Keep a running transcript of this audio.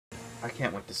I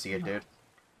can't wait to see it, dude.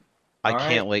 I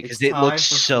can't wait because it looks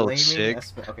so sick.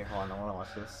 Okay, hold on, I want to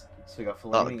watch this. So we got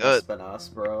Flaming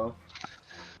Espinas, bro.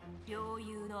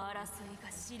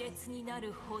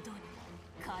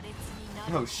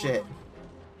 Oh shit.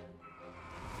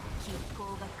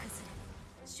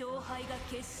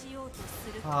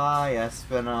 Hi,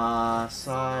 Espinas.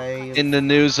 In the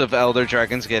news of Elder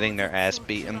Dragons getting their ass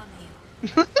beaten.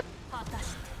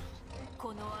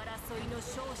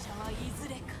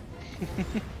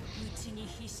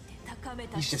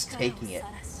 He's just taking it.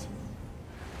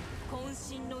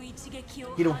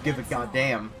 He don't give a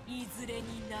goddamn.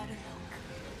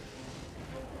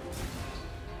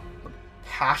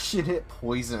 Passionate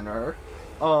poisoner.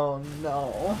 Oh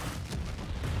no.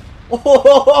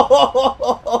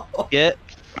 Get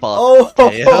fucked. Oh,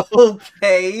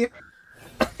 okay.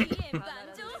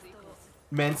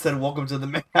 Man said, "Welcome to the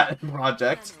Manhattan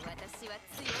Project."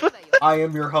 I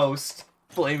am your host,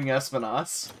 Flaming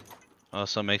Espinas.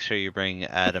 Also, make sure you bring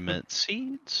adamant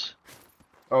seeds.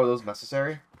 Oh, are those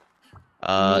necessary?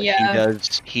 Yeah.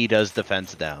 He does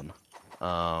defense down.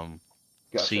 Gotcha.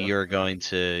 So you're going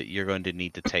to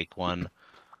need to take one.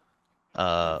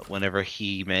 Whenever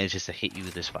he manages to hit you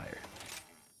with his fire.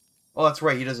 Oh, that's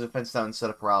right. He does defense down instead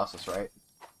of paralysis, right?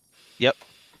 Yep.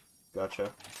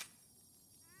 Gotcha.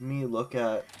 Let me look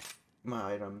at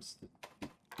my items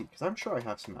because I'm sure I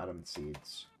have some adamant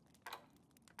seeds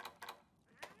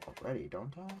already,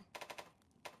 don't I?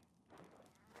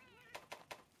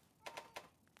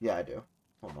 Yeah, I do.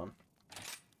 Hold on.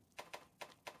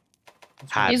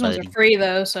 These ones are free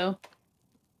though, so.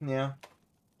 Yeah.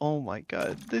 Oh my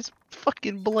god, these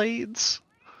fucking blades.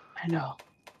 I know.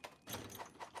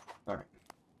 Alright.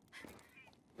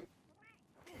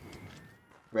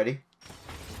 Ready?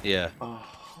 Yeah. Oh.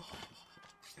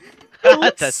 That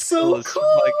looks That's so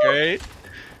cool! Great.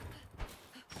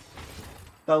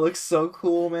 That looks so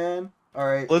cool, man.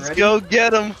 Alright, let's ready? go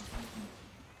get him.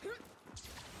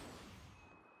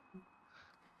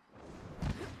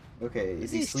 Okay, is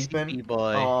he sleeping?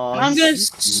 Boy. I'm gonna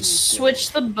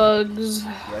switch the bugs.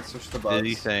 Yeah, switch the bugs.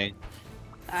 Anything.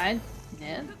 Yeah.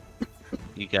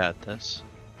 You got this.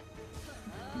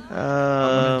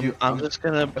 I'm just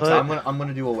gonna put. I'm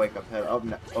gonna do a wake up head. Oh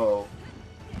no! Oh,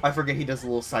 I forget he does a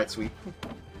little side sweep.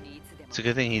 It's a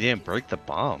good thing he didn't break the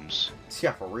bombs.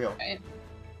 Yeah, for real. Right.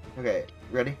 Okay,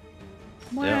 ready?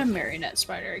 Why Yeah. marionette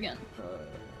spider again?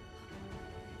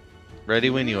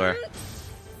 Ready when you are.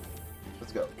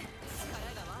 Let's go.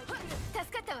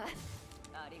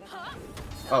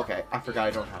 Okay, I forgot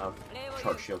I don't have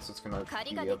charge shield, so it's gonna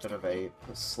be a bit of a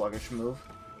sluggish move.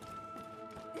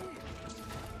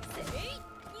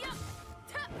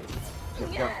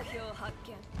 Yeah.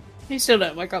 He still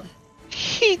didn't wake up.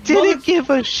 He didn't give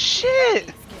a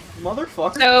shit!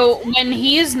 Motherfucker. So, when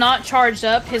he is not charged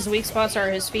up, his weak spots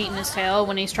are his feet and his tail.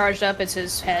 When he's charged up, it's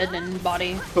his head and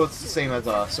body. So it's the same as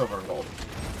silver and gold.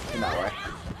 In that way.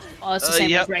 Well, it's the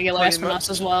same as regular Espinas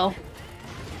as well.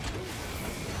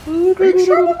 Are you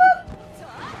sure about that?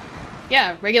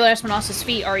 Yeah, regular Espinas'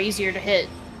 feet are easier to hit.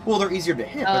 Well, they're easier to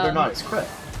hit, but they're not as crit.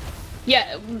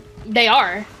 Yeah, they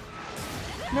are.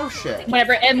 No shit.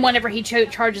 Whenever he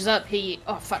charges up,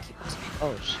 oh fuck.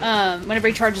 Oh shit. Whenever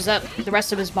he charges up, the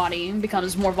rest of his body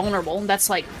becomes more vulnerable. That's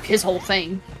like his whole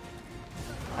thing.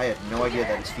 I had no idea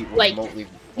that his feet were Like, remotely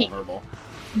vulnerable.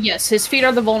 Yes, his feet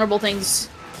are the vulnerable things,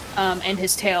 and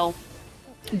his tail.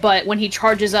 But when he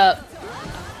charges up,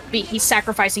 he's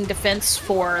sacrificing defense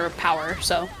for power,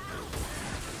 so.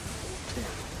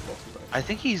 I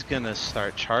think he's gonna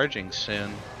start charging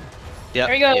soon. Yep,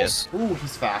 There he goes. Ooh,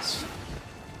 he's fast.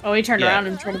 Oh, he turned around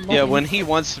and tried to bully Yeah, him. when he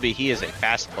wants to be, he is a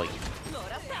fast boy.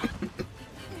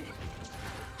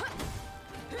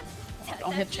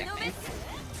 Don't hip check me.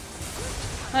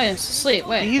 Oh, he's asleep.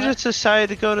 Wait. He what? just decided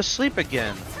to go to sleep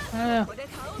again.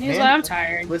 He's like, I'm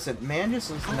tired. Listen, man just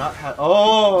does not have.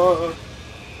 Oh!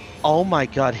 Oh my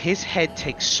god, his head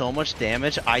takes so much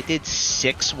damage. I did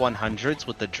 6 100s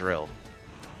with the drill.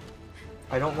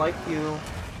 I don't like you.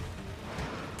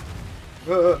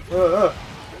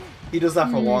 He does that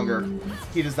for longer.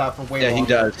 He does that for way longer. Yeah, he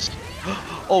does.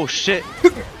 Oh shit!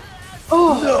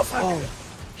 Oh, no. Oh,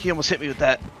 he almost hit me with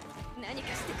that.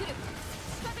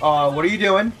 What are you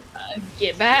doing?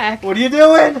 Get back. What are you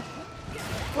doing?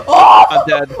 Oh! I'm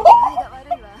dead.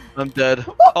 I'm dead.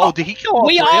 Oh, did he kill all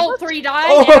We three all of us? three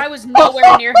died, and I was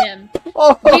nowhere near him.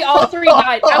 We all three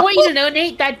died. I want you to know,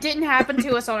 Nate, that didn't happen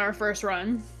to us on our first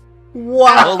run.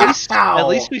 Wow! Well, at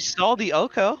least we saw the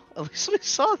Oko. At least we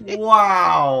saw the.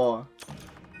 Wow!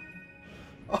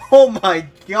 Oh my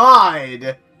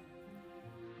god!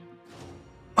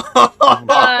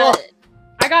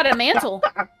 I got a mantle.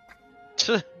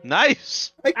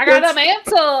 Nice. I got a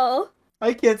mantle.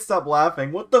 I can't stop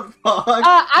laughing. What the fuck?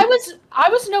 I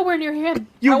was nowhere near him.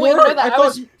 You I want you to were. know that.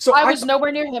 I was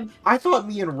nowhere near him. I thought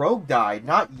me and Rogue died,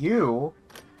 not you.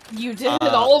 You did.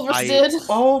 All of us did.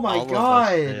 Oh my All of us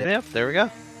god. did. Yep, there we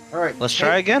go. All right. Let's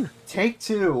try again. Take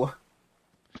two.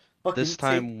 This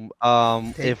Fucking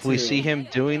time, take if we two. see him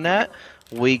doing that,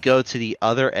 we go to the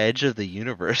other edge of the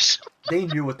universe. They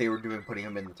knew what they were doing putting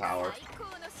him in the tower.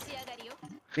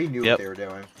 They knew Yep. what they were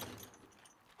doing.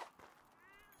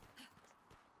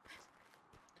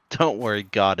 Don't worry,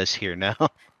 God is here now.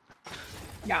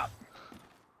 Yeah.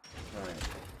 Alright.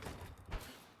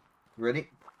 Ready?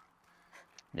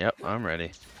 Yep, I'm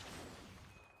ready.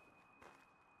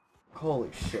 Holy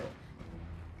shit.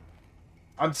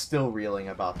 I'm still reeling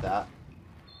about that.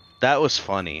 That was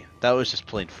funny. That was just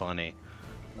plain funny.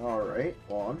 Alright,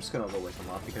 well I'm just gonna wake him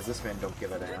up because this man don't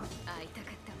give a damn.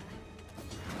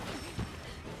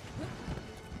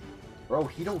 Bro,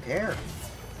 he don't care.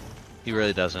 He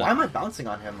really doesn't. Why am I bouncing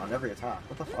on him on every attack?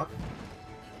 What the fuck?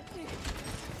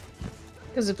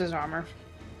 Because of his armor.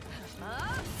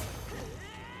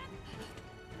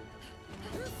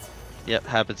 Yep,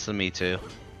 happens to me too.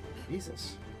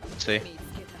 Jesus. See?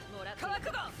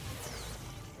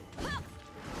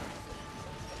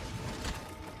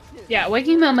 Yeah,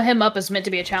 waking him up is meant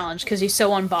to be a challenge because he's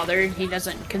so unbothered. He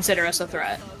doesn't consider us a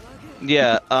threat.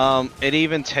 Yeah, it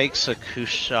even takes a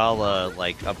Kushala,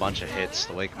 like, a bunch of hits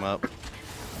to wake him up.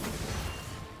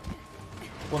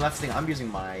 Well, that's the thing. I'm using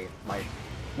my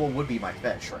what would be my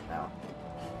fish right now.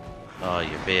 Oh,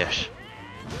 you bitch.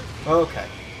 Okay.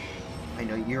 I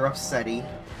know you're upsetty.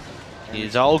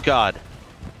 He's all God.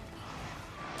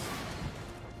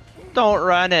 Don't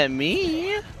run at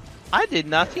me! I did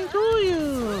nothing to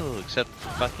you! Except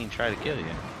fucking try to kill you.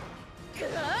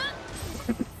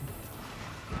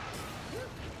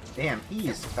 Damn, he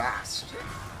is fast.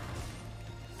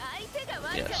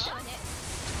 Yes.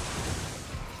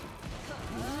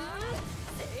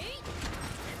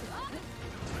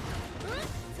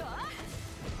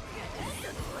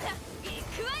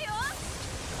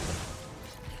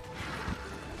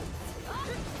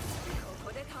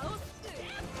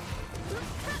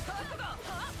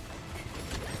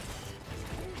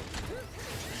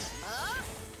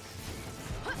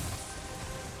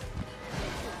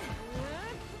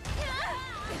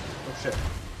 Oh shit.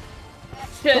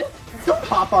 Shit. Don't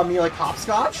hop on me like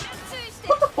hopscotch!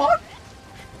 What the fuck?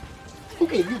 Who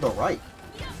gave you the right?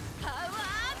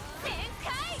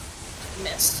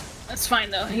 Missed. That's fine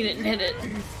though. He didn't hit it.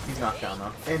 He's knocked down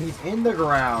though. And he's in the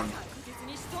ground.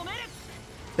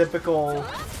 Typical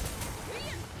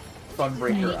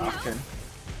Sunbreaker action.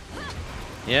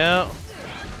 Yeah.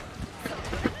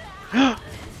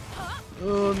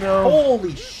 Oh no.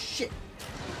 Holy shit!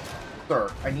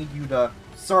 Sir, I need you to...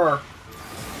 Sir!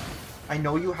 I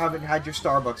know you haven't had your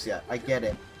Starbucks yet. I get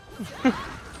it.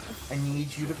 I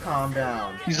need you to calm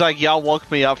down. He's like, y'all woke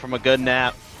me up from a good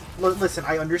nap. Listen,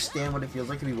 I understand what it feels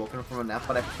like to be woken up from a nap,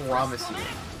 but I promise you,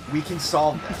 we can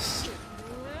solve this.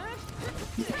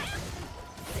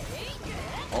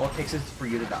 All it takes is for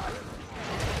you to die.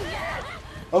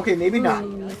 Okay, maybe not.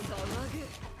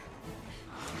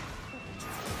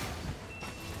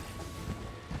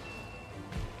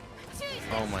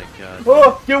 Oh my god.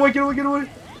 Oh! Get away, get away, get away!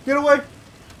 Get away!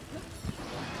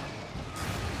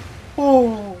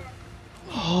 Oh!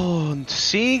 Oh,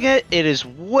 seeing it, it is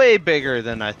way bigger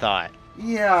than I thought.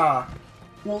 Yeah.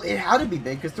 Well, it had to be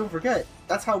big, because don't forget,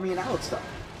 that's how me and Alex died.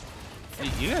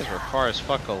 You guys were far as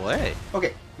fuck away.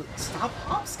 Okay, stop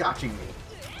hopscotching me.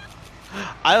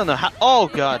 I don't know how. Oh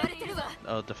god.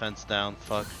 Oh, defense down.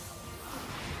 Fuck.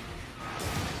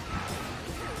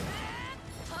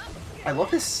 I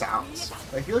love his sounds.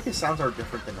 I feel like his sounds are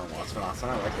different than normal Espinas,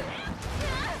 and I like it.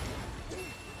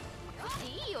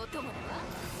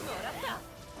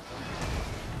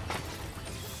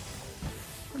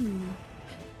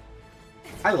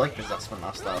 I like this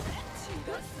Espinas stuff.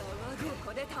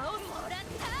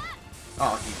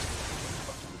 Oh,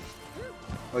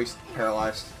 he's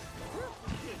paralyzed.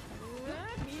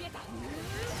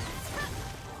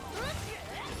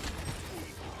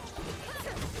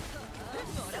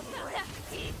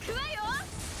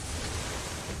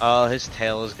 Oh, his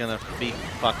tail is gonna be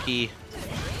fucky.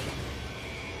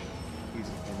 He's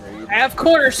enraged. I have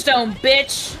cornerstone,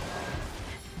 bitch.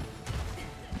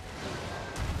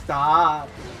 Stop.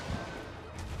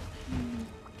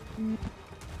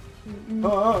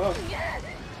 Oh.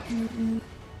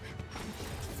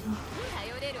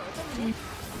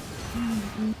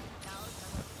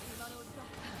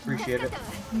 Appreciate it.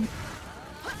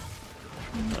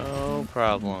 No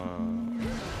problem.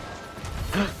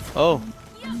 Oh.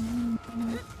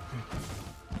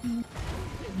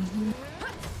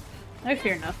 I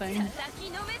fear nothing.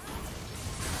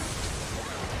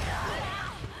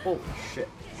 Holy shit.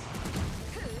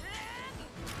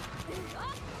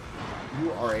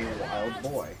 You are a wild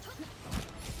boy.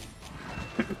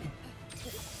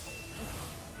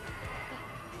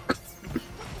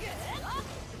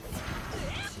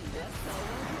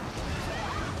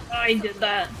 I did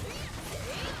that.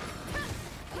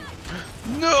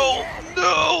 No!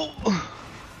 No!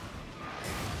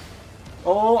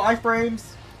 Oh, iframes!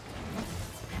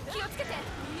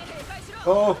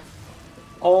 Oh!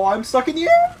 Oh, I'm stuck in the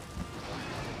air!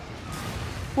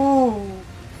 Oh!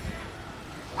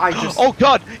 I just... Oh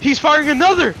god! He's firing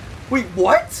another! Wait,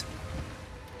 what?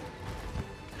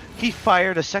 He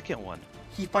fired a second one.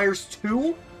 He fires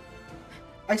 2?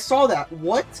 I saw that.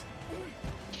 What?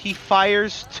 He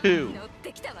fires 2.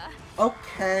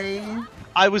 Okay.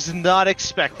 I was not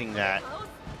expecting that.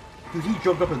 Dude, he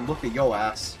jumped up and looked at yo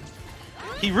ass.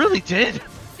 He really did.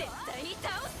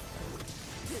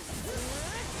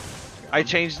 I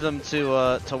changed them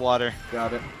to water.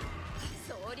 Got it.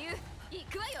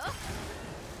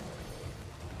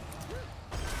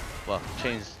 Well,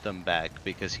 changed them back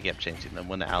because he kept changing them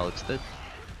when Alex did.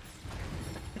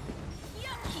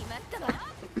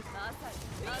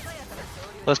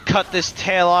 Let's cut this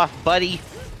tail off, buddy.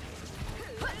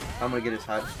 I'm gonna get his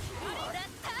head.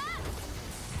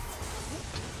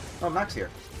 Oh, Mack's here.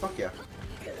 Fuck yeah.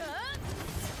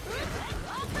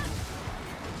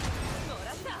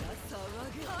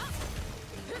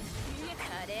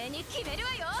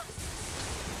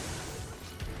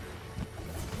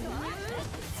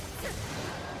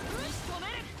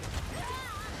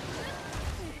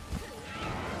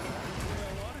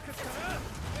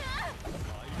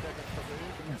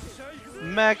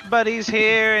 Mac buddy's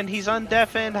here and he's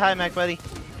undeafened. Hi, Mac buddy.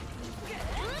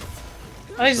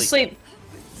 Oh, he's asleep.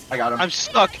 I got him. I'm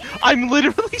stuck. I'm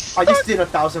literally stuck. I just did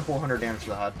 1,400 damage to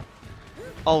the head.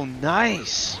 Oh,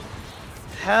 nice.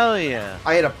 Hell yeah.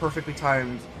 I had a perfectly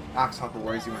timed axe hopper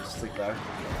where he went to sleep there.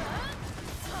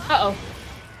 Uh-oh.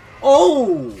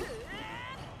 Oh!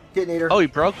 Detonator. Oh, he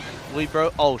broke. We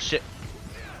broke. Oh, shit.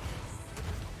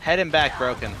 Head and back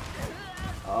broken.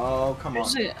 Oh, come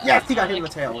on. There's a- Yes, he got hit in the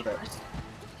tail with it.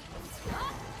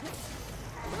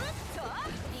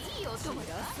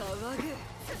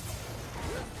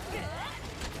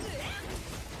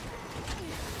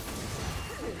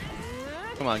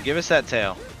 Come on, give us that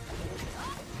tail.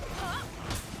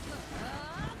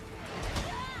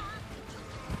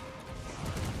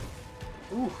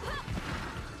 Ooh.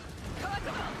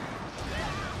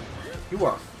 You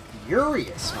are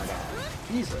furious, my god.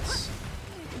 Jesus.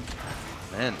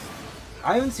 Man.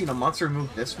 I haven't seen a monster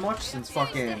move this much since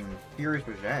fucking Furious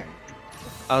Rajang.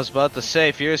 I was about to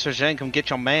say, Furious Rajang, come get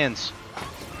your mans.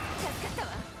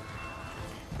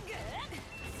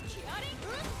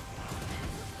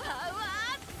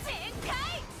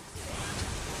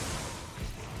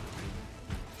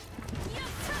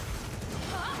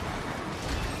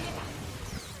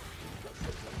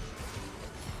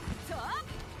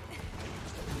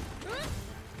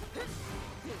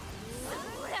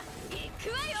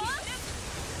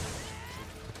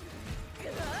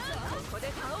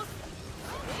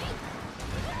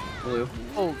 Blue.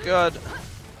 Oh, God.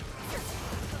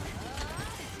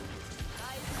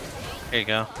 Here you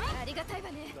go.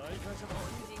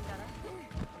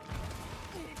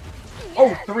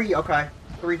 Oh, 3, okay.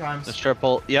 3 times. The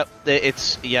triple. Yep,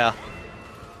 it's, yeah.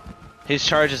 His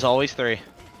charge is always 3.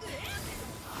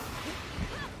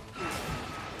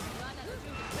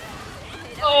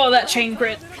 Oh, that chain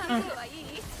crit.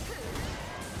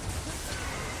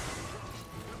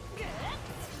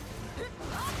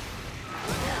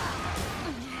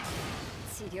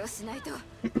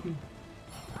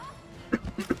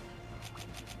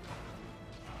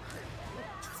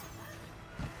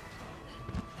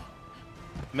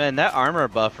 Man, that armor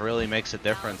buff really makes a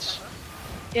difference.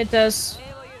 It does.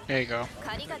 There you go.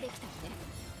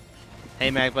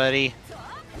 Hey, Mac buddy.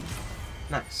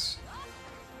 Nice.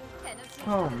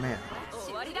 Oh, man.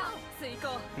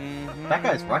 Mm-hmm. That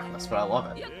guy's reckless, but I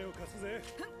love it.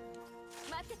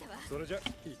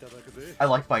 I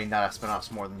like fighting that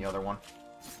Espinas more than the other one.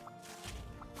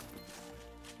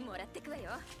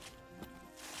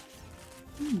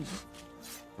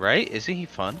 Right? Isn't he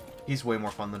fun? He's way more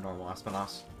fun than normal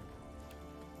Espinas.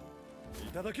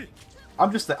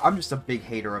 I'm just a big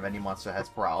hater of any monster that has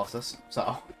paralysis,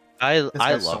 so I this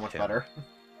guy's love so much him. better.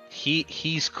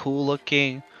 He's cool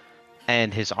looking,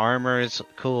 and his armor is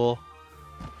cool.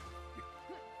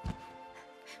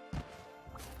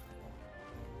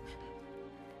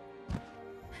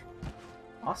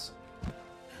 Awesome.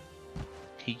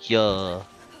 Yeah.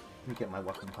 Let me get my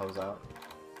weapon pose out.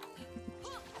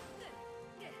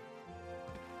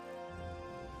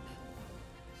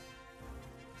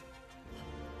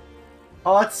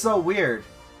 Oh, that's so weird.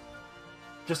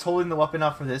 Just holding the weapon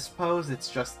up for this pose, it's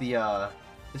just the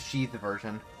sheath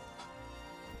version.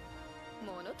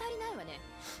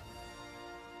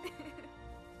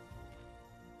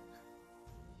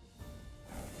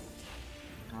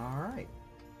 Alright.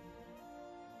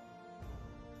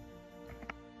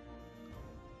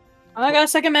 I got a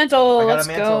second mantle. I got Let's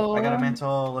a mantle. go. I got a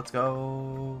mantle. Let's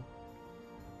go.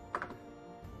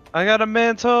 I got a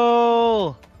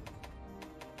mantle.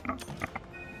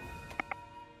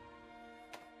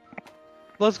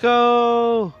 Let's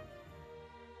go.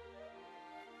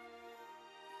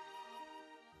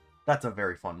 That's a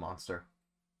very fun monster.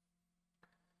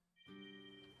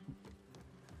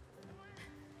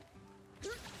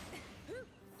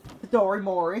 Dory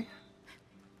Mori.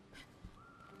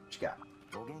 What you got?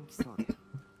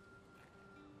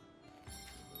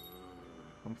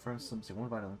 Come from some one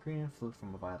vital ingredient, flew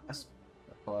from a violet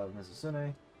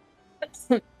Mizusune.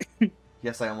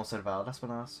 Yes, I almost said Violet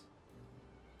Espinas.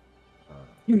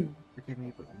 Forgive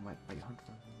me, but you might hunt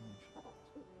for me.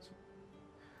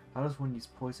 How does one use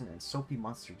poison and soapy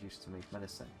monster juice to make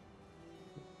medicine?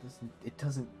 It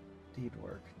doesn't indeed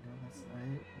work. No, that's not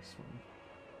it. This one.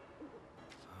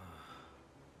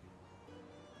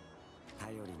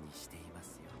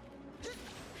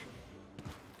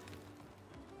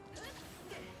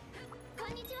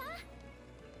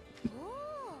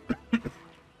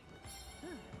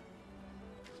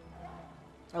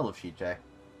 I love Sheet J.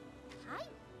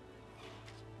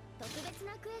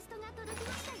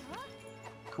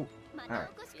 Cool. Alright.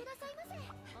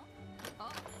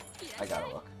 I gotta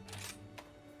look.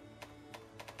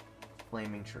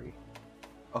 Flaming Tree.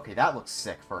 Okay, that looks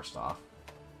sick, first off.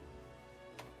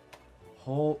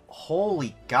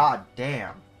 Holy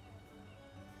goddamn.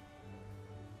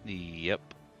 Yep.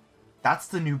 That's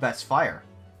the new best fire.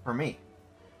 For me.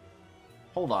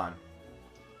 Hold on.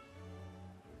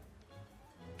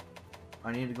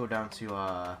 I need to go down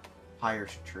to,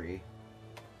 Pyre's Tree.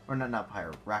 Or not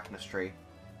Pyre, Rachna's Tree.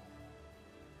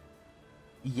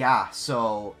 Yeah,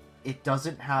 so it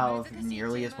doesn't have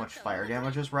nearly as much fire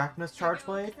damage as Rachna's Charge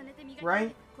Blade,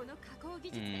 right?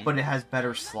 Mm. But it has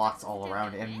better slots all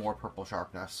around and more purple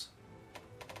sharpness.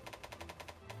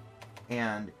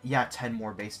 And, yeah, 10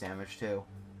 more base damage, too.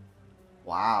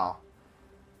 Wow.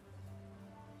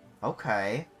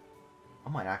 Okay. I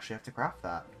might actually have to craft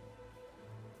that.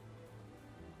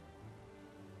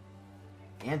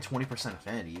 And 20%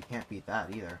 affinity. You can't beat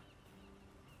that either.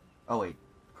 Oh, wait.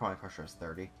 Crawling Crusher is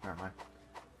 30. Never mind.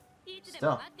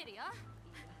 Still.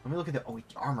 Let me look at the... Oh, wait,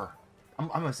 armor. I'm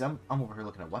over here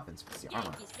looking at weapons. What's the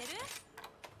armor?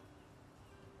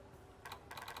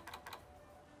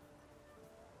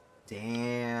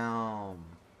 Damn.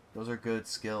 Those are good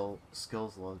skills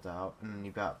loaded out. And then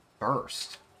you've got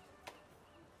Burst.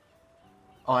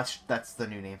 Oh, that's the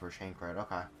new name for Chain Cred.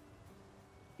 Okay.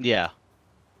 Yeah.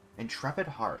 Intrepid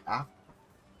Heart.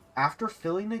 After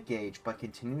filling the gauge by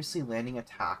continuously landing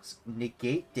attacks,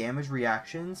 negate damage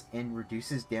reactions and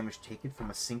reduces damage taken from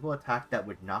a single attack that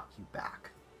would knock you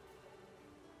back.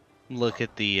 Look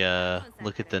at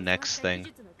the next thing.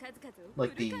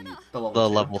 Like the level The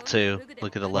 2. level 2.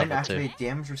 Look at the When level 2. activated,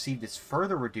 damage received is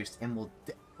further reduced and will...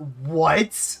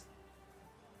 What?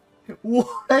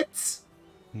 What?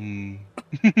 Hmm.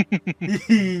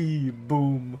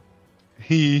 Boom.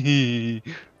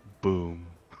 Boom.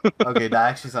 Okay, that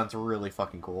actually sounds really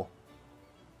fucking cool.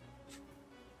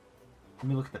 Let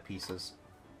me look at the pieces.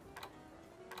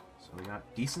 So we got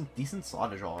decent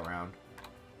slottage all around.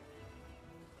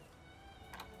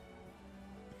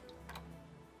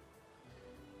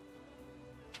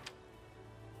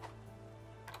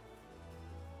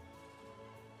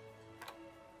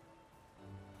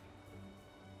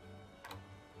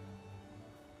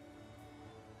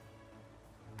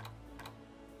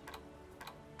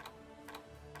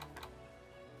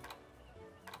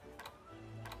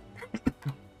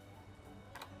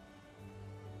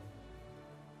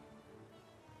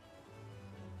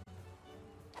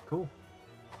 Cool.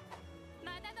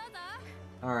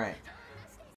 Alright.